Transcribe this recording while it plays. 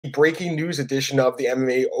breaking news edition of the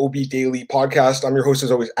MMA OB Daily podcast. I'm your host,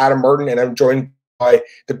 as always, Adam Martin, and I'm joined by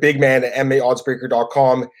the big man at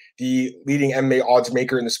MMAOddsBreaker.com, the leading MMA odds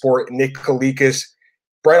maker in the sport, Nick Kalikas.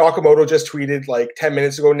 Brian Okamoto just tweeted like 10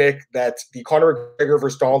 minutes ago, Nick, that the Conor McGregor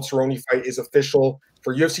versus Donald Cerrone fight is official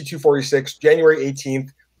for UFC 246, January 18th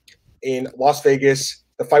in Las Vegas.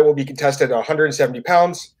 The fight will be contested at 170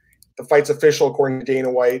 pounds. The fight's official, according to Dana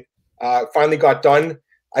White. Finally got done.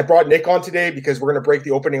 I brought Nick on today because we're going to break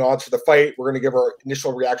the opening odds for the fight. We're going to give our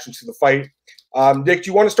initial reactions to the fight. Nick, do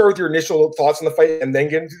you want to start with your initial thoughts on the fight and then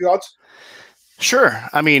get into the odds? Sure.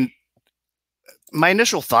 I mean, my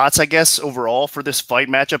initial thoughts, I guess, overall for this fight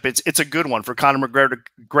matchup, it's a good one for Conor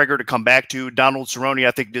McGregor to come back to. Donald Cerrone,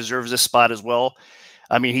 I think, deserves this spot as well.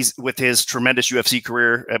 I mean, he's with his tremendous UFC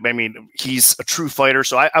career. I mean, he's a true fighter.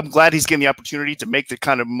 So I'm glad he's getting the opportunity to make the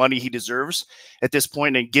kind of money he deserves at this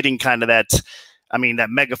point and getting kind of that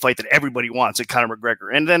mega fight that everybody wants at Conor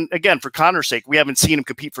McGregor. And then again, for Conor's sake, we haven't seen him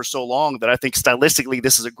compete for so long that I think stylistically,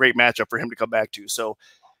 this is a great matchup for him to come back to. So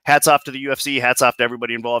hats off to the UFC, hats off to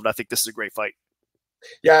everybody involved. I think this is a great fight.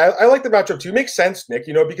 Yeah, I like the matchup too. It makes sense, Nick,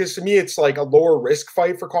 because to me, it's like a lower risk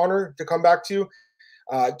fight for Conor to come back to.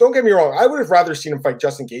 Don't get me wrong. I would have rather seen him fight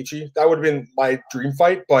Justin Gaethje. That would have been my dream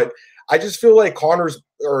fight. But I just feel like Cowboys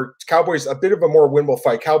a bit of a more winnable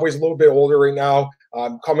fight. Cowboys a little bit older right now,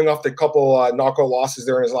 coming off the couple knockout losses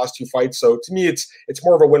there in his last two fights. So to me, it's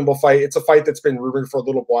more of a winnable fight. It's a fight that's been rumored for a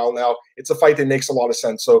little while now. It's a fight that makes a lot of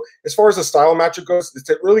sense. So as far as the style matchup goes, it's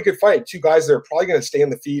a really good fight. Two guys that are probably going to stay on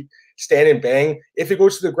the feet, stand and bang. If it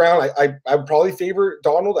goes to the ground, I would probably favor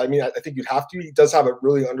Donald. I mean, I think you'd have to. He does have a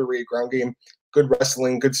really underrated ground game. Good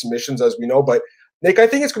wrestling, good submissions, as we know. But, Nick, I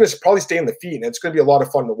think it's going to probably stay on the feet, and it's going to be a lot of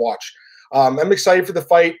fun to watch. I'm excited for the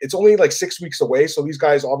fight. It's only like 6 weeks away, so these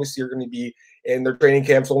guys obviously are going to be in their training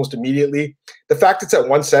camps almost immediately. The fact it's at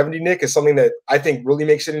 170, Nick, is something that I think really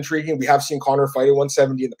makes it intriguing. We have seen Conor fight at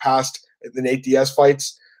 170 in the past, the Nate Diaz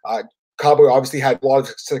fights. Cowboy obviously had a lot of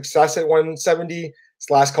success at 170. His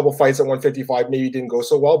last couple fights at 155 maybe didn't go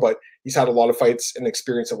so well, but he's had a lot of fights and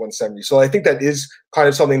experience at 170. So I think that is kind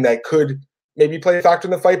of something that could maybe play a factor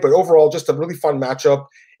in the fight, but overall, just a really fun matchup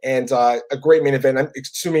and a great main event. I'm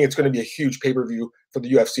assuming it's going to be a huge pay-per-view for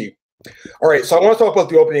the UFC. All right, so I want to talk about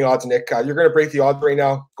the opening odds, Nick. You're going to break the odds right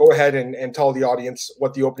now. Go ahead and tell the audience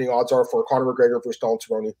what the opening odds are for Conor McGregor versus Donald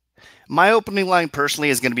Cerrone. My opening line personally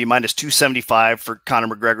is going to be minus 275 for Conor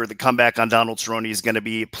McGregor. The comeback on Donald Cerrone is going to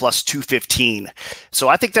be plus 215. So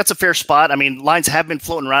I think that's a fair spot. I mean, lines have been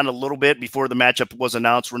floating around a little bit before the matchup was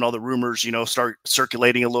announced when all the rumors, start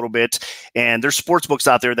circulating a little bit. And there's sports books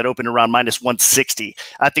out there that open around minus 160.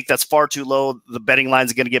 I think that's far too low. The betting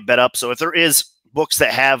lines are going to get bet up. So if there is books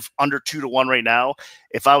that have under 2-1 right now,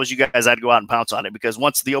 if I was you guys, I'd go out and pounce on it, because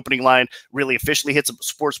once the opening line really officially hits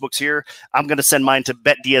sports books here, I'm going to send mine to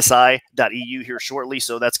betdsi.eu here shortly.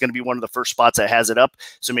 So that's going to be one of the first spots that has it up.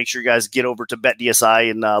 So make sure you guys get over to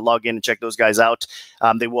betdsi and log in and check those guys out.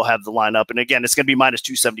 They will have the line up. And again, it's going to be minus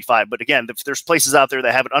 275. But again, if there's places out there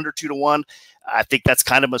that have it under 2-1, I think that's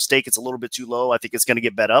kind of a mistake. It's a little bit too low. I think it's going to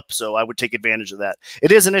get bet up. So I would take advantage of that.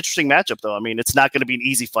 It is an interesting matchup, though. I mean, it's not going to be an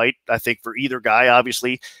easy fight, I think, for either guy,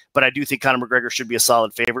 obviously. But I do think Conor McGregor should be a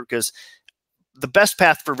solid favorite, because the best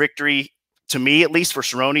path for victory, to me, at least for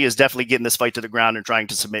Cerrone, is definitely getting this fight to the ground and trying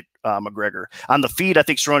to submit McGregor. On the feet, I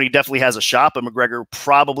think Cerrone definitely has a shot, but McGregor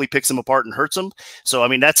probably picks him apart and hurts him. So, I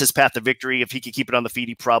mean, that's his path to victory. If he can keep it on the feet,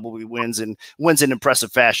 he probably wins, and wins in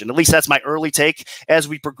impressive fashion. At least that's my early take. As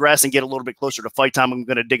we progress and get a little bit closer to fight time, I'm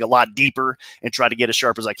going to dig a lot deeper and try to get as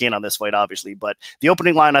sharp as I can on this fight, obviously. But the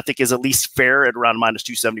opening line, I think, is at least fair at around minus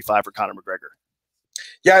 275 for Conor McGregor.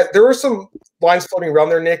 Yeah, there were some lines floating around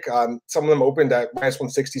there, Nick. Some of them opened at minus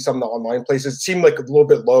 160, some of the online places. It seemed like a little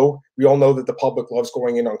bit low. We all know that the public loves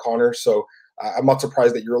going in on Conor, so I'm not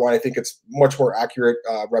surprised that your line. I think it's much more accurate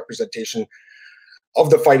representation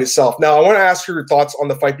of the fight itself. Now, I want to ask your thoughts on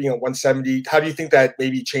the fight being at 170. How do you think that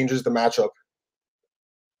maybe changes the matchup?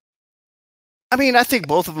 I mean, I think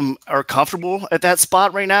both of them are comfortable at that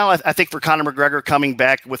spot right now. I think for Conor McGregor coming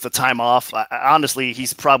back with the time off, honestly,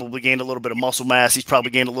 he's probably gained a little bit of muscle mass. He's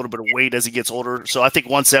probably gained a little bit of weight as he gets older. So I think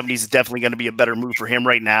 170 is definitely going to be a better move for him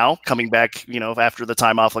right now, coming back, after the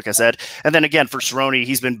time off, like I said. And then again, for Cerrone,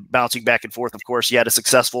 he's been bouncing back and forth. Of course, he had a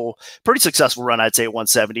pretty successful run, I'd say, at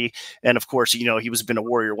 170. And of course, he was been a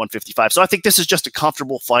warrior 155. So I think this is just a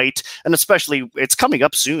comfortable fight. And especially, it's coming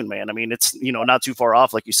up soon, man. I mean, it's, not too far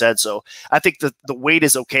off, like you said. So I think the weight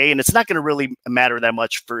is okay, and it's not going to really matter that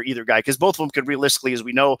much for either guy, because both of them could realistically, as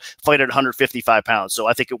we know, fight at 155 pounds. So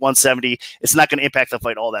I think at 170, it's not going to impact the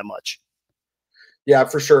fight all that much. Yeah,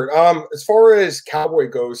 for sure. As far as Cowboy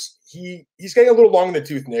goes, he's getting a little long in the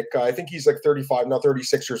tooth, Nick. I think he's like 35 now,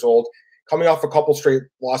 36 years old, coming off a couple straight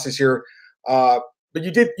losses here. But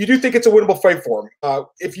you do think it's a winnable fight for him.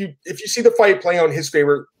 If you see the fight playing out in his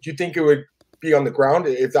favor, do you think it would be on the ground?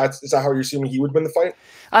 Is that how you're assuming he would win the fight?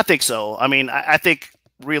 I think so. I mean, I think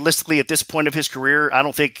realistically at this point of his career, I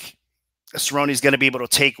don't think Cerrone's going to be able to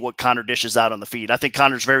take what Conor dishes out on the feet. I think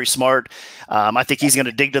Conor's very smart. I think he's going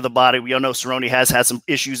to dig to the body. We all know Cerrone has had some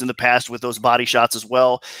issues in the past with those body shots as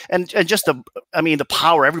well. And just the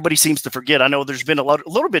power, everybody seems to forget. I know there's been a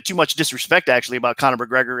little bit too much disrespect actually about Conor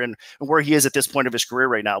McGregor and where he is at this point of his career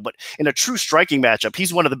right now. But in a true striking matchup,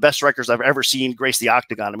 he's one of the best strikers I've ever seen grace the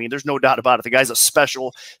octagon. I mean, there's no doubt about it. The guy's a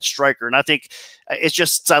special striker. And I think it's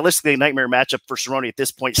just stylistically a nightmare matchup for Cerrone at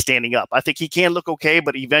this point standing up. I think he can look okay,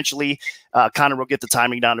 but eventually Conor will get the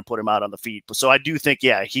timing down and put him out on the feet. So I do think,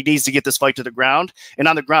 yeah, he needs to get this fight to the ground. And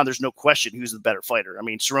on the ground, there's no question who's the better fighter. I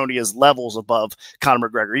mean, Cerrone is levels above Conor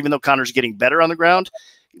McGregor. Even though Conor's getting better on the ground,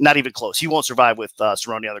 not even close. He won't survive with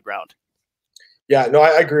Cerrone on the ground. Yeah, no,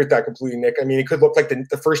 I agree with that completely, Nick. I mean, it could look like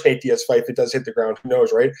the first Nate Diaz fight if it does hit the ground. Who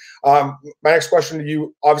knows, right? My next question to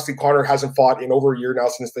you, obviously Conor hasn't fought in over a year now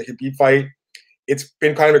since the Khabib fight. It's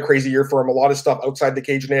been kind of a crazy year for him. A lot of stuff outside the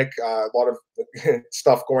cage, Nick. A lot of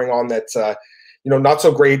stuff going on that's not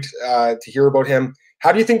so great to hear about him.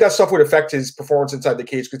 How do you think that stuff would affect his performance inside the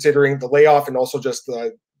cage, considering the layoff and also just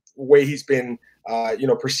the way he's been,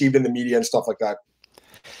 perceived in the media and stuff like that?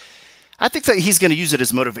 I think that he's going to use it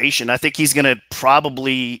as motivation. I think he's going to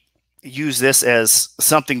probably use this as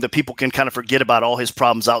something that people can kind of forget about all his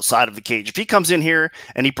problems outside of the cage. If he comes in here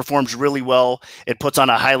and he performs really well, it puts on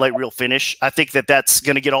a highlight reel finish, I think that that's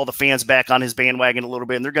going to get all the fans back on his bandwagon a little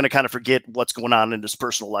bit, and they're going to kind of forget what's going on in his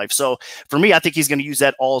personal life. So for me, I think he's going to use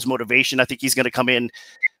that all as motivation. I think he's going to come in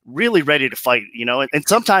really ready to fight, and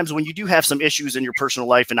sometimes when you do have some issues in your personal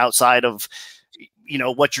life and outside of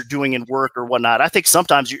what you're doing in work or whatnot, I think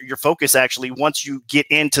sometimes your focus actually, once you get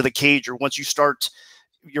into the cage or once you start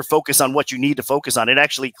your focus on what you need to focus on, it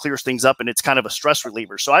actually clears things up and it's kind of a stress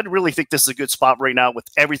reliever. So I really think this is a good spot right now with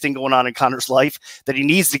everything going on in Conor's life, that he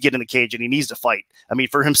needs to get in the cage and he needs to fight. I mean,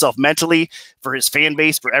 for himself mentally, for his fan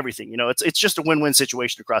base, for everything, it's just a win-win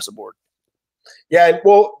situation across the board. Yeah. And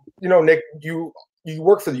well, Nick, you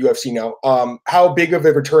work for the UFC now. How big of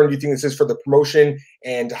a return do you think this is for the promotion,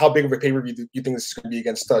 and how big of a pay-per-view do you think this is going to be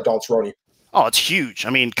against Donald Cerrone? Oh, it's huge. I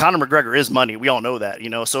mean, Conor McGregor is money. We all know that,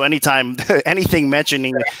 So anytime anything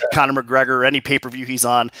mentioning Conor McGregor or any pay-per-view he's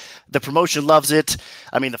on, the promotion loves it.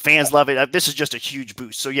 I mean, the fans love it. This is just a huge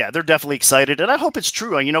boost. So yeah, they're definitely excited, and I hope it's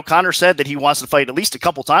true. Conor said that he wants to fight at least a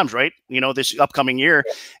couple times, right? This upcoming year,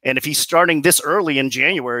 and if he's starting this early in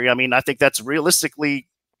January, I mean, I think that's realistically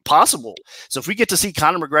possible. So if we get to see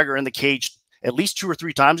Conor McGregor in the cage at least 2 or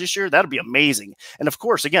 3 times this year, that'd be amazing. And of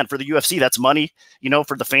course, again, for the UFC, that's money,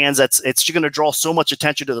 for the fans, it's going to draw so much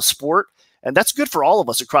attention to the sport. And that's good for all of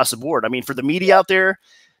us across the board. I mean, for the media out there,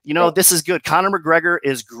 this is good. Conor McGregor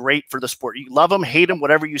is great for the sport. You love him, hate him,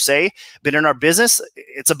 whatever you say. But in our business,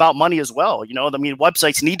 it's about money as well. I mean,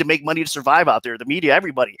 websites need to make money to survive out there. The media,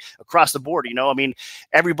 everybody across the board, I mean,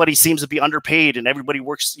 everybody seems to be underpaid and everybody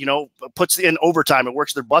works, puts in overtime and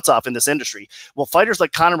works their butts off in this industry. Well, fighters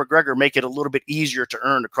like Conor McGregor make it a little bit easier to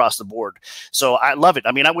earn across the board. So I love it.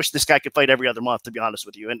 I mean, I wish this guy could fight every other month, to be honest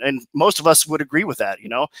with you. And most of us would agree with that,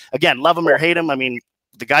 Again, love him or hate him. I mean,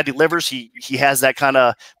 the guy delivers. He has that kind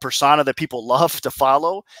of persona that people love to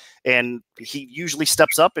follow, and he usually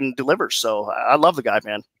steps up and delivers. So I love the guy,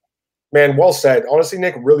 man. Man, well said. Honestly,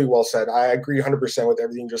 Nick, really well said. I agree 100% with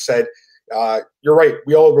everything you just said. You're right.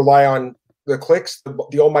 We all rely on the clicks,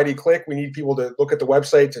 the almighty click. We need people to look at the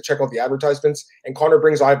website, to check out the advertisements, and Conor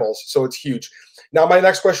brings eyeballs, so it's huge. Now, my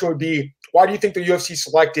next question would be, why do you think the UFC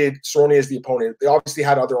selected Cerrone as the opponent? They obviously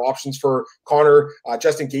had other options for Conor.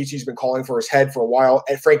 Justin Gaethje's been calling for his head for a while.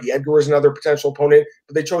 And Frankie Edgar is another potential opponent,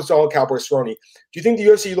 but they chose Donald Cowboy Cerrone. Do you think the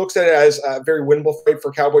UFC looks at it as a very winnable fight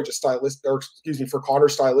for Cowboy, for Conor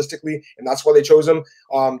stylistically, and that's why they chose him?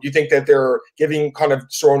 Do you think that they're giving kind of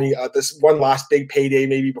Cerrone this one last big payday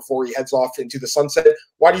maybe before he heads off into the sunset?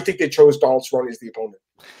 Why do you think they chose Donald Cerrone as the opponent?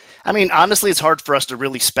 I mean, honestly, it's hard for us to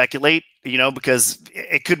really speculate, because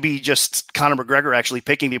it could be just Conor McGregor actually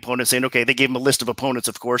picking the opponent, saying, okay, they gave him a list of opponents,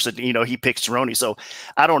 of course, and, he picked Cerrone. So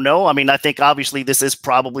I don't know. I mean, I think obviously this is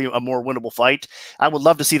probably a more winnable fight. I would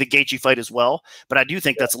love to see the Gaethje fight as well, but I do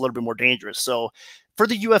think that's a little bit more dangerous. So for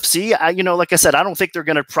the UFC, like I said, I don't think they're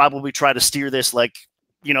going to probably try to steer this like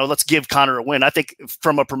let's give Conor a win. I think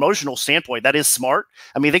from a promotional standpoint, that is smart.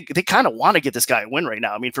 I mean, they kind of want to get this guy a win right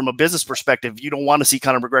now. I mean, from a business perspective, you don't want to see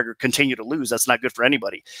Conor McGregor continue to lose. That's not good for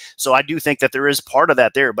anybody. So I do think that there is part of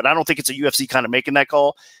that there, but I don't think it's a UFC kind of making that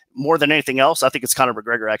call. More than anything else, I think it's Conor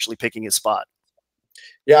McGregor actually picking his spot.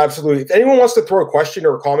 Yeah, absolutely. If anyone wants to throw a question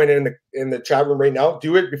or a comment in the chat room right now,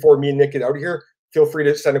 do it before me and Nick get out of here. Feel free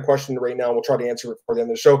to send a question right now, and we'll try to answer it before the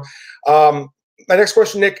end of the show. My next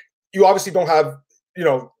question, Nick, you obviously don't have,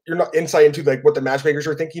 you're not insight into like what the matchmakers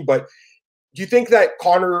are thinking, but do you think that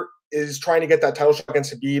Conor is trying to get that title shot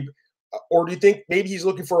against Khabib, or do you think maybe he's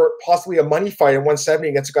looking for possibly a money fight at 170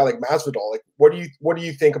 against a guy like Masvidal? Like, what do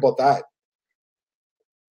you think about that?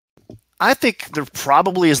 I think there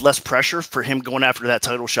probably is less pressure for him going after that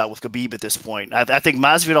title shot with Khabib at this point. I think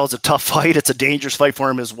Masvidal is a tough fight. It's a dangerous fight for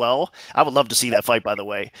him as well. I would love to see that fight, by the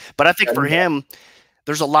way. But I think for him,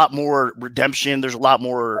 there's a lot more redemption. There's a lot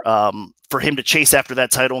more for him to chase after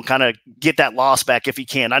that title and kind of get that loss back if he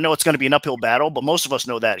can. I know it's going to be an uphill battle, but most of us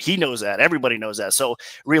know that. He knows that. Everybody knows that. So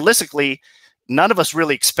realistically, none of us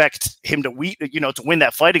really expect him to win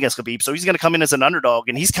that fight against Khabib. So he's going to come in as an underdog,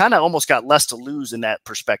 and he's kind of almost got less to lose in that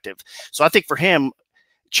perspective. So I think for him,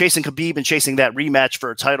 chasing Khabib and chasing that rematch for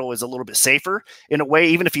a title is a little bit safer in a way,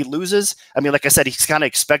 even if he loses. I mean, like I said, he's kind of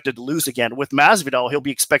expected to lose again. With Masvidal, he'll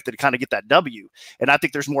be expected to kind of get that W. And I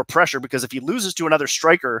think there's more pressure because if he loses to another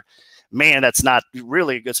striker, man, that's not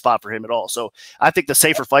really a good spot for him at all. So I think the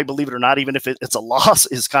safer fight, believe it or not, even if it's a loss,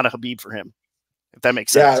 is kind of Khabib for him, if that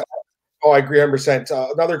makes sense. Yeah. Oh, I agree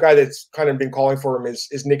 100%. Another guy that's kind of been calling for him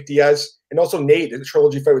is Nick Diaz, and also Nate, the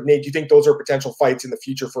trilogy fight with Nate. Do you think those are potential fights in the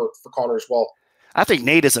future for Conor as well? I think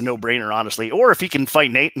Nate is a no-brainer, honestly. Or if he can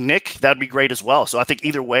fight Nick, that'd be great as well. So I think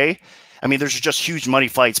either way, I mean, there's just huge money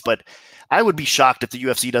fights, but I would be shocked if the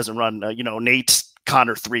UFC doesn't run, Nate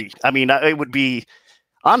Conor 3. I mean, it would be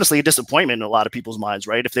honestly a disappointment in a lot of people's minds,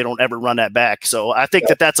 right? If they don't ever run that back. So I think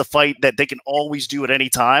that's a fight that they can always do at any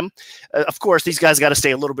time. Of course, these guys got to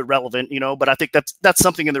stay a little bit relevant, but I think that's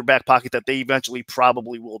something in their back pocket that they eventually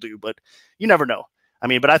probably will do, but you never know. I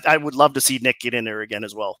mean, but I would love to see Nick get in there again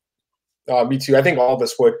as well. Me too. I think all of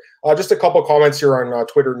us would. Just a couple comments here on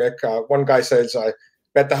Twitter, Nick. One guy says,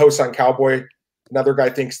 bet the house on Cowboy. Another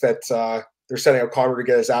guy thinks that they're setting up Conor to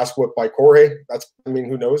get his ass whooped by Jorge.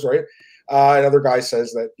 Who knows, right? Another guy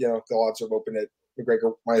says that, the odds are open at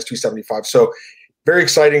McGregor minus 275. So very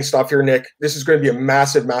exciting stuff here, Nick. This is going to be a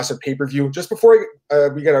massive, massive pay-per-view. Just before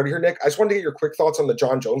we get out of here, Nick, I just wanted to get your quick thoughts on the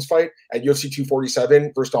Jon Jones fight at UFC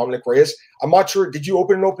 247 versus Dominic Reyes. I'm not sure. Did you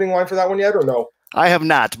open an opening line for that one yet or no? I have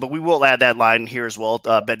not, but we will add that line here as well.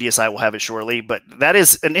 BetDSI will have it shortly, but that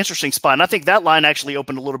is an interesting spot. And I think that line actually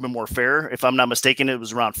opened a little bit more fair. If I'm not mistaken, it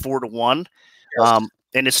was around 4-1. Yes.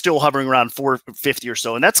 And it's still hovering around 450 or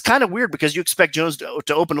so. And that's kind of weird because you expect Jones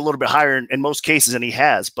to open a little bit higher in most cases, and he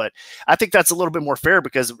has. But I think that's a little bit more fair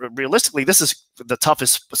because realistically, this is the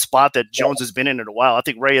toughest spot that Jones has been in a while. I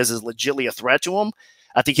think Reyes is legitimately a threat to him.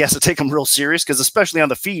 I think he has to take him real serious because especially on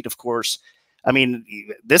the feet, of course, I mean,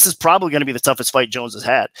 this is probably going to be the toughest fight Jones has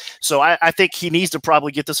had. So I think he needs to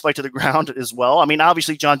probably get this fight to the ground as well. I mean,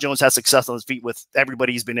 obviously, Jon Jones has success on his feet with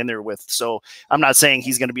everybody he's been in there with. So I'm not saying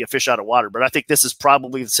he's going to be a fish out of water, but I think this is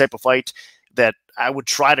probably the type of fight that I would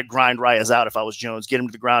try to grind Reyes out if I was Jones, get him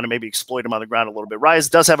to the ground and maybe exploit him on the ground a little bit. Reyes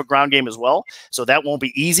does have a ground game as well, so that won't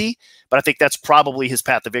be easy, but I think that's probably his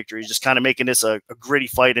path to victory. He's just kind of making this a gritty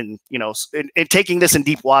fight and, and taking this in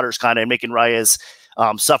deep waters kind of and making Reyes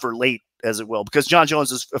suffer late, as it will, because Jon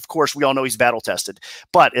Jones is, of course, we all know he's battle tested.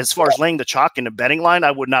 But as far as laying the chalk in the betting line,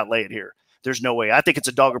 I would not lay it here. There's no way. I think it's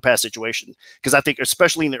a dog or pass situation because I think,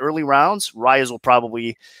 especially in the early rounds, Reyes will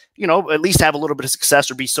probably, at least have a little bit of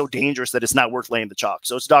success or be so dangerous that it's not worth laying the chalk.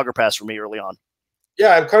 So it's dog or pass for me early on.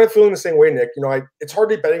 Yeah, I'm kind of feeling the same way, Nick. It's hard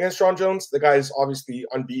to bet against Jon Jones. The guy's obviously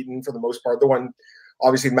unbeaten for the most part. The one.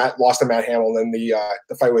 Obviously, Matt lost to Matt Hamill in the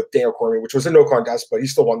fight with Daniel Cormier, which was a no contest, but he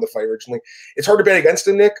still won the fight originally. It's hard to bet against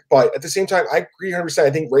him, Nick, but at the same time, I agree 100%. I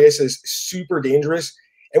think Reyes is super dangerous.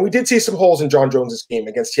 And we did see some holes in Jon Jones' game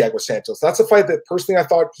against Thiago Santos. That's a fight that personally I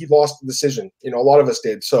thought he lost the decision. A lot of us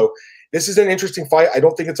did. So this is an interesting fight. I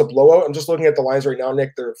don't think it's a blowout. I'm just looking at the lines right now,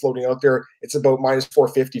 Nick. They're floating out there. It's about minus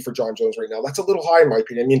 450 for Jon Jones right now. That's a little high in my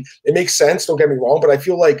opinion. I mean, it makes sense. Don't get me wrong, but I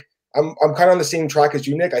feel like I'm kind of on the same track as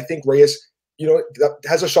you, Nick. I think Reyes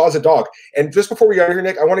has a shot as a dog. And just before we get out here,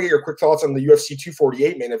 Nick, I want to get your quick thoughts on the UFC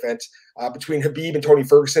 248 main event between Khabib and Tony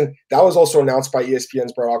Ferguson. That was also announced by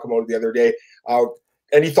ESPN's Brett Okamoto the other day.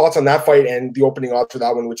 Any thoughts on that fight and the opening odds for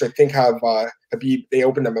that one, which I think have Khabib, they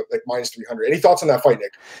opened them at like minus 300. Any thoughts on that fight,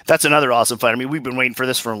 Nick? That's another awesome fight. I mean, we've been waiting for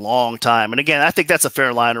this for a long time. And again, I think that's a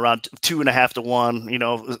fair line around 2.5 to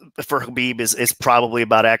 1, for Khabib is probably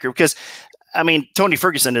about accurate because I mean, Tony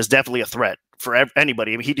Ferguson is definitely a threat for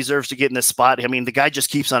anybody. I mean, he deserves to get in this spot. I mean, the guy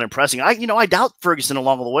just keeps on impressing. I doubt Ferguson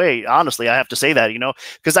along the way. Honestly, I have to say that,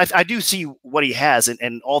 because I do see what he has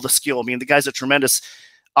and all the skill. I mean, the guy's a tremendous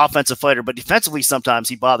offensive fighter, but defensively sometimes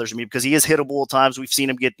he bothers me because he is hittable at times. We've seen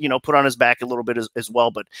him get, put on his back a little bit as well,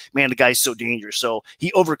 but man, the guy's so dangerous. So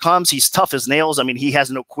he overcomes, he's tough as nails. I mean, he has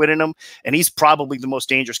no quit in him, and he's probably the most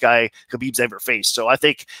dangerous guy Khabib's ever faced. So I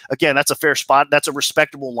think, again, that's a fair spot. That's a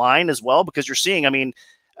respectable line as well, because you're seeing, I mean,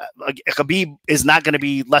 Khabib is not going to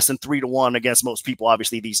be less than 3-1 against most people,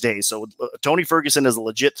 obviously, these days. So Tony Ferguson is a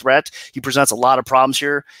legit threat. He presents a lot of problems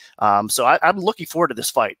here. So I'm looking forward to this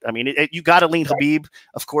fight. I mean, you got to lean Khabib,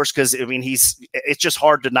 of course, because, I mean, it's just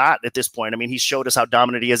hard to not at this point. I mean, he's showed us how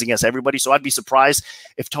dominant he is against everybody. So I'd be surprised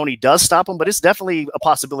if Tony does stop him, but it's definitely a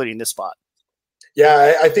possibility in this spot.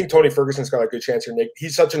 Yeah, I think Tony Ferguson's got a good chance here, Nick.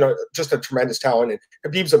 He's just a tremendous talent, and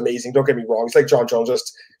Khabib's amazing. Don't get me wrong; he's like John Jones,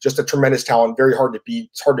 just a tremendous talent. Very hard to beat.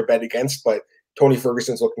 It's hard to bet against, but Tony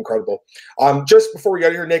Ferguson's looked incredible. Just before we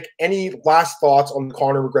get here, Nick, any last thoughts on the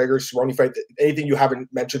Conor McGregor Cerrone fight? Anything you haven't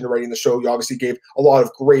mentioned already in the show? You obviously gave a lot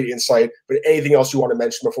of great insight, but anything else you want to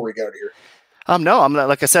mention before we get out of here? No, I'm not,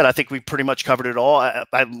 like I said, I think we pretty much covered it all.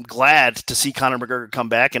 I'm glad to see Conor McGregor come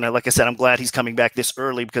back. And like I said, I'm glad he's coming back this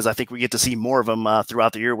early because I think we get to see more of him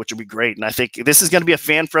throughout the year, which will be great. And I think this is going to be a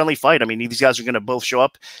fan-friendly fight. I mean, these guys are going to both show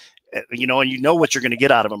up, and you know what you're going to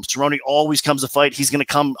get out of him. Cerrone always comes to fight. He's going to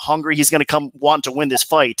come hungry. He's going to come want to win this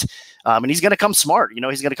fight. And he's going to come smart.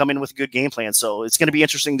 He's going to come in with a good game plan. So it's going to be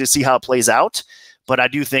interesting to see how it plays out. But I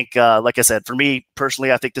do think, like I said, for me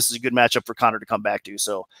personally, I think this is a good matchup for Conor to come back to.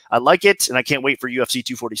 So I like it, and I can't wait for UFC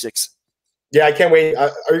 246. Yeah, I can't wait.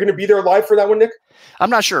 Are you going to be there live for that one, Nick?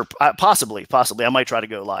 I'm not sure. Possibly. I might try to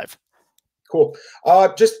go live. Cool.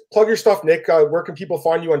 Just plug your stuff, Nick. Where can people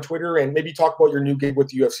find you on Twitter, and maybe talk about your new gig with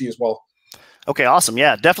the UFC as well? Okay, awesome.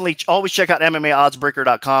 Yeah, definitely always check out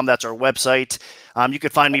MMAoddsbreaker.com. That's our website. You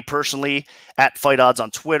can find me personally at Fight Odds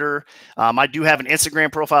on Twitter. I do have an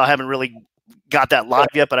Instagram profile. I haven't really got that live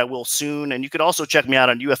yet, but I will soon. And you could also check me out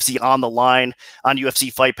on UFC On the Line on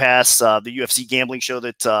UFC Fight Pass, the UFC gambling show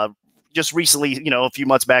that just recently, a few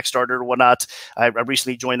months back started or whatnot. I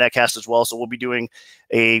recently joined that cast as well. So we'll be doing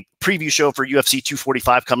a preview show for UFC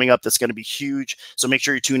 245 coming up. That's going to be huge. So make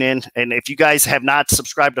sure you tune in. And if you guys have not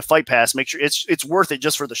subscribed to Fight Pass, make sure it's worth it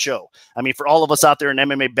just for the show. I mean, for all of us out there in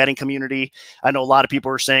MMA betting community, I know a lot of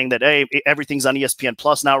people are saying that, hey, everything's on ESPN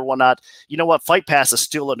Plus now or whatnot. You know what? Fight Pass is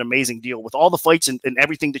still an amazing deal. With all the fights and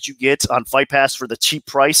everything that you get on Fight Pass for the cheap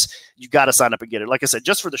price, you got to sign up and get it. Like I said,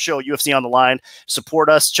 just for the show, UFC On the Line, support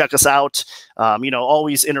us, check us out.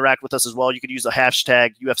 Always interact with us as well. You could use the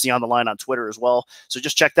hashtag UFC On the Line on Twitter as well. So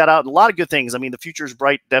just check that out. And a lot of good things. I mean, the future is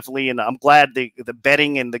bright, definitely. And I'm glad the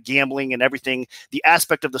betting and the gambling and everything, the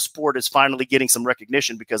aspect of the sport is finally getting some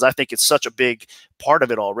recognition because I think it's such a big part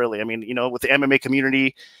of it all, really. I mean, with the MMA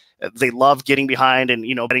community, they love getting behind and,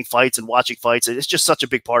 betting fights and watching fights. It's just such a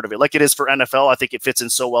big part of it. Like it is for NFL. I think it fits in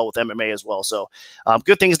so well with MMA as well. So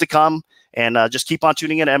good things to come. And just keep on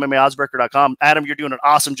tuning in to MMAoddsbreaker.com. Adam, you're doing an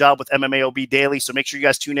awesome job with MMAOB Daily. So make sure you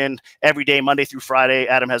guys tune in every day, Monday through Friday.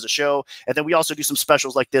 Adam has a show. And then we also do some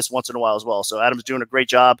specials like this once in a while as well. So Adam's doing a great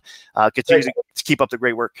job. Continue to keep up the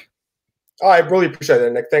great work. Oh, I really appreciate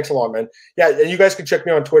it, Nick. Thanks a lot, man. Yeah, and you guys can check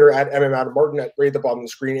me on Twitter at MMAdamMartin right at the bottom of the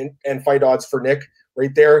screen and Fight Odds for Nick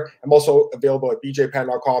right there. I'm also available at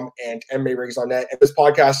bjpenn.com and MMARings.net. And this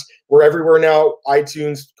podcast, we're everywhere now: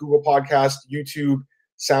 iTunes, Google Podcasts, YouTube,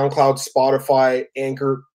 SoundCloud, Spotify,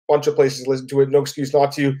 Anchor, bunch of places to listen to it. No excuse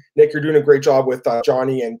not to. Nick, you're doing a great job with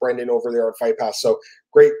Johnny and Brendan over there on Fight Pass. So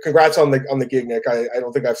great. Congrats on the gig, Nick. I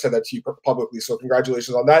don't think I've said that to you publicly. So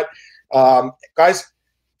congratulations on that. Guys,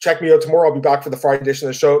 check me out tomorrow. I'll be back for the Friday edition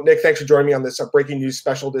of the show. Nick, thanks for joining me on this breaking news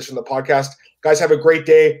special edition of the podcast. Guys, have a great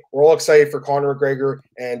day. We're all excited for Conor McGregor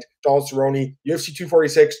and Donald Cerrone. UFC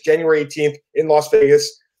 246, January 18th in Las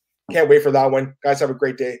Vegas. Can't wait for that one. Guys, have a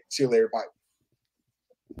great day. See you later. Bye.